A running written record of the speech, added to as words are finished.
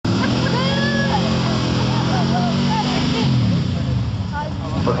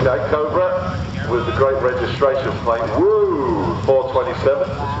Okay, Cobra with the great registration plate. Woo! 427.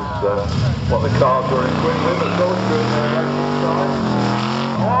 This is what the cars were equipped with, of course, during their racing time.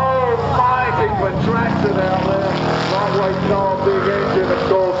 Oh, fighting for traction out there. Lightweight car, big engine, of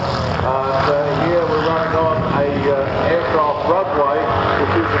course. And here we're running on a aircraft runway,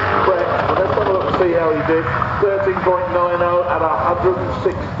 which isn't correct. But let's have a look and see how he did. 13.90 at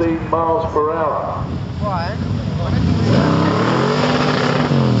 116 miles per hour. Right.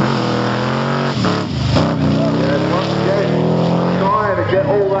 Yeah, once again, trying to get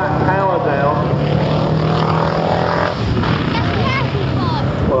all that power down.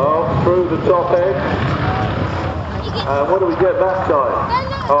 Well, through the top edge. And what do we get that time?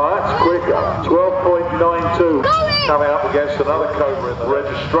 Oh, that's quicker. 12.92. Coming up against another Cobra in the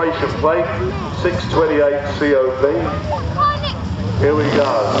registration plate. 628 COB. Here we go.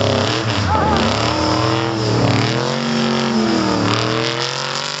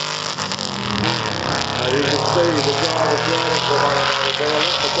 You can see the drivers running for one another there.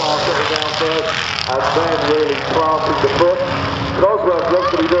 Let the car settle down first and then really planting the foot. Cosworth looks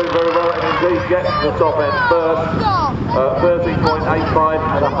to be doing very well and indeed gets to the top end first. 13.85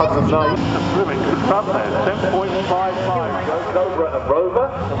 at 108. That's really good fun there. 10.55. Go Cobra and Rover.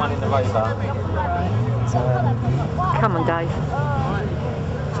 The one in the Rover. Come on, Dave.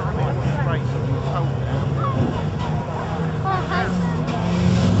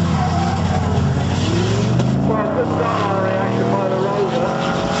 Well, good start reaction by the Rover.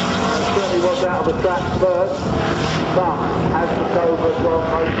 Certainly was out of the track first, but as the Cobra as well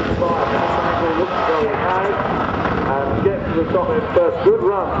motion fire, that looks very high and gets to the top end first. Good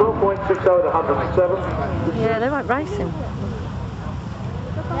run, 12.60 at 107. Yeah, they weren't racing.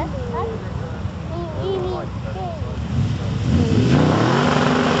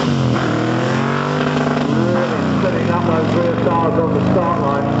 Setting up those rear tires on the start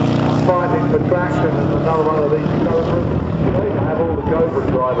line, fighting for traction, and another one of these Cobras. Great to have all the Cobra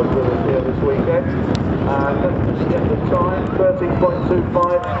drivers with us here this weekend. And let's just get the time,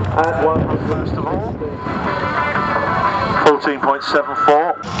 13.25 at 100. First of all,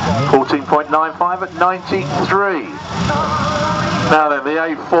 14.74, 14.95 at 93. Now then, the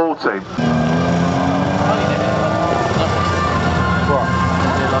A40.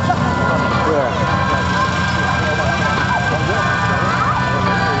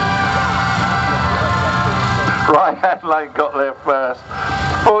 Right hand lane got there first.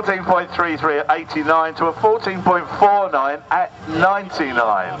 14.33 at 89 to a 14.49 at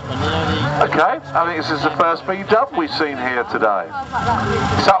 99. Okay, I think this is the first big dub we've seen here today.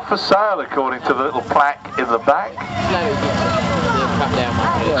 It's up for sale according to the little plaque in the back.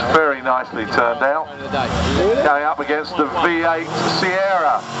 It's very nicely turned out. Going up against the V8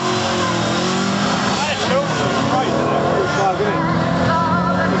 Sierra.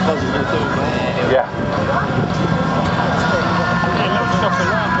 Yeah.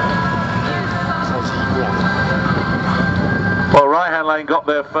 Well, right-hand lane got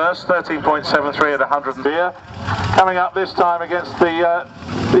there first, 13.73 at 100 here. Coming up this time against the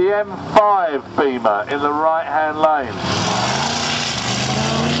M5 Beamer in the right-hand lane.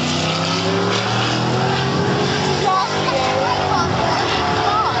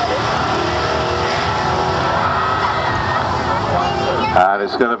 And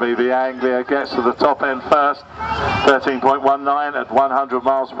it's going to be the Anglia gets to the top end first, 13.19 at 100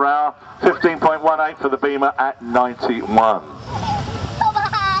 miles per hour, 15.18 for the Beamer at 91.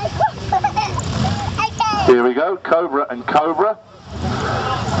 Here we go, Cobra and Cobra.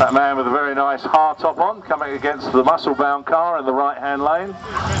 That man with a very nice hard top on coming against the muscle-bound car in the right-hand lane.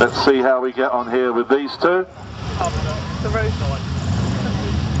 Let's see how we get on here with these two. The roadside.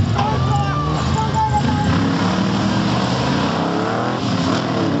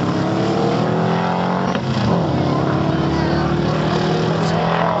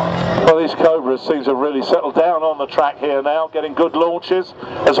 Well, these Cobras seem to have really settled down on the track here now, getting good launches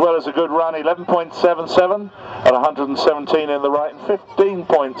as well as a good run. 11.77 at 117 in the right and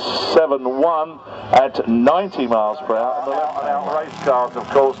 15.71 at 90 miles per hour. And the left-hand race cars, of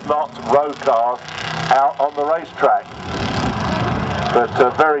course, not road cars, out on the racetrack. But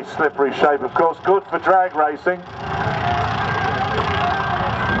very slippery shape, of course, good for drag racing.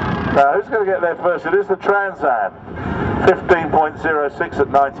 Now, who's going to get there first? It is the Trans Am. 15.06 at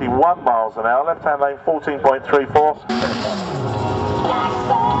 91 miles an hour. Left-hand lane 14.34.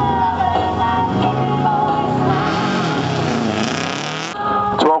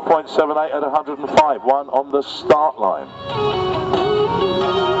 12.78 at 105. One on the start line.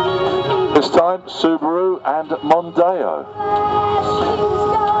 This time Subaru and Mondeo.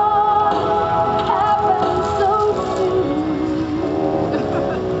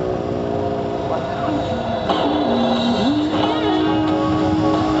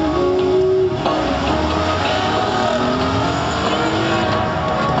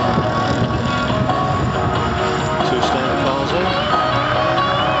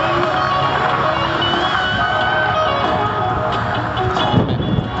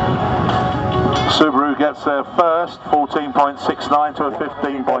 13.69 to a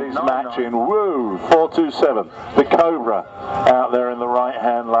 15.9 match in Woo 427. The Cobra out there in the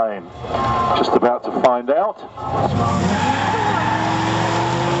right-hand lane. Just about to find out.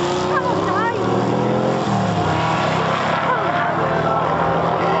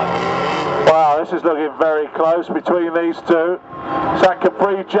 Wow, this is looking very close between these two. Zach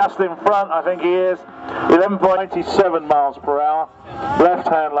Capri just in front, I think he is. 11.87 miles per hour.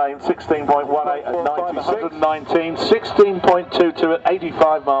 Left-hand lane 16.18 at 96. 119, 16.22 at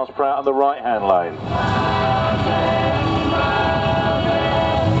 85 miles per hour on the right-hand lane.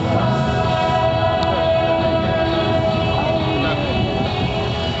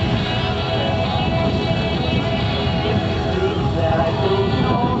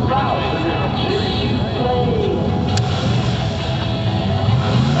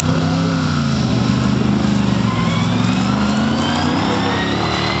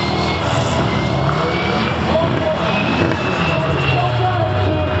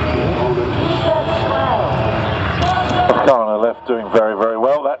 Doing very, very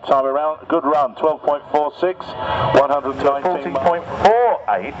well that time around. Good run, 12.46, 119,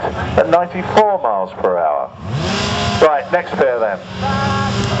 14.48 at 94 miles per hour. Right, next pair then.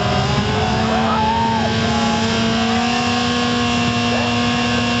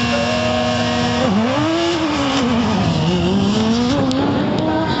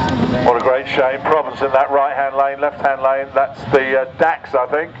 What a great shame. Problems in that right-hand lane, left-hand lane. That's the Dax, I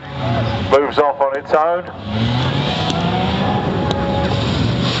think. Moves off on its own.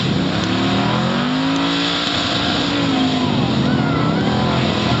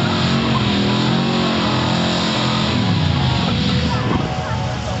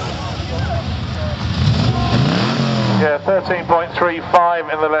 Yeah,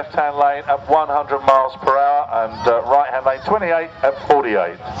 13.35 in the left-hand lane at 100 miles per hour, and right-hand lane 28 at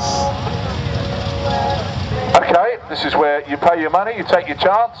 48. Okay, this is where you pay your money, you take your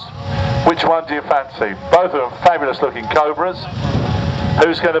chance. Which one do you fancy? Both of them fabulous-looking Cobras.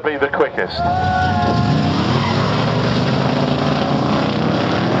 Who's going to be the quickest?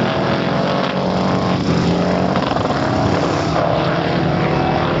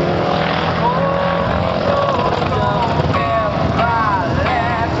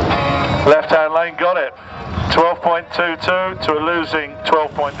 Left-hand lane got it. 12.22 to a losing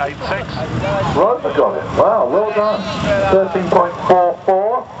 12.86. Rover got it. Wow, well done.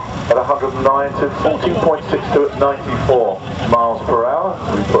 13.44 at 109 to 14.62 at 94 miles per hour.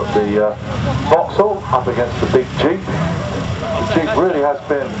 We put the Vauxhall up against the big Jeep. The Jeep really has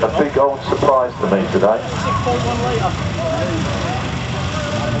been a big old surprise to me today.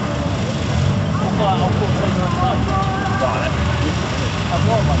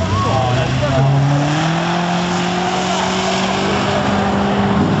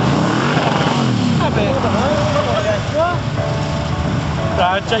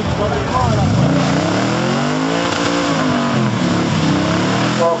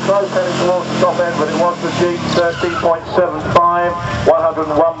 Well, close heading towards the top end, but it was the Jeep, 13.75,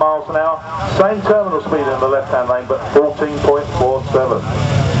 101 miles an hour. Same terminal speed in the left-hand lane, but 14.47.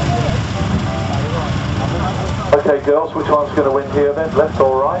 Okay, girls, which one's going to win here then? Left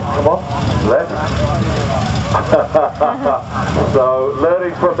or right? Come on, left. So,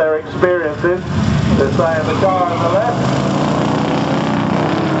 learning from their experiences, they're saying the car on the left.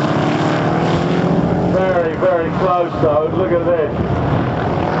 Very, very close though, look at this.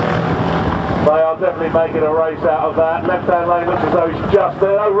 They are definitely making a race out of that. Left-hand lane looks as though it's just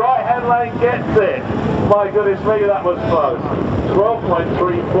there. Oh, right-hand lane gets it. My goodness me, that was close.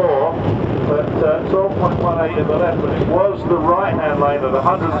 12.34, but 12.18 in the left, but it was the right-hand lane at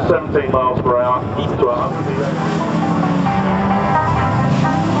 117 miles per hour to 111.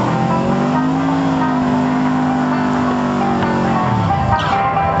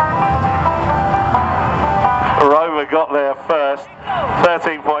 Rover got there first,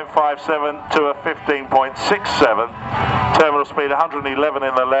 13.57 to a 15.67. Terminal speed 111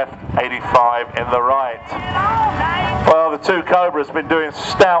 in the left, 85 in the right. Well, the two Cobras have been doing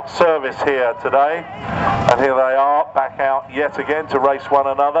stout service here today, and here they are back out yet again to race one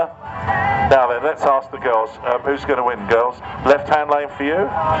another. Now then, let's ask the girls, who's going to win, girls? Left-hand lane for you?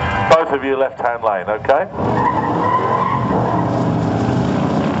 Both of you left-hand lane, okay?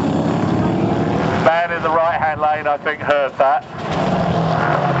 Man in the right-hand lane, I think, heard that.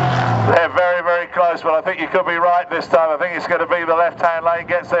 They're very, very close, but I think you could be right this time. I think it's going to be the left-hand lane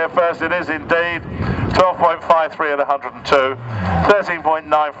gets there first. It is indeed. 12.53 at 102,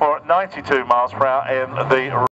 13.94 at 92 miles per hour in the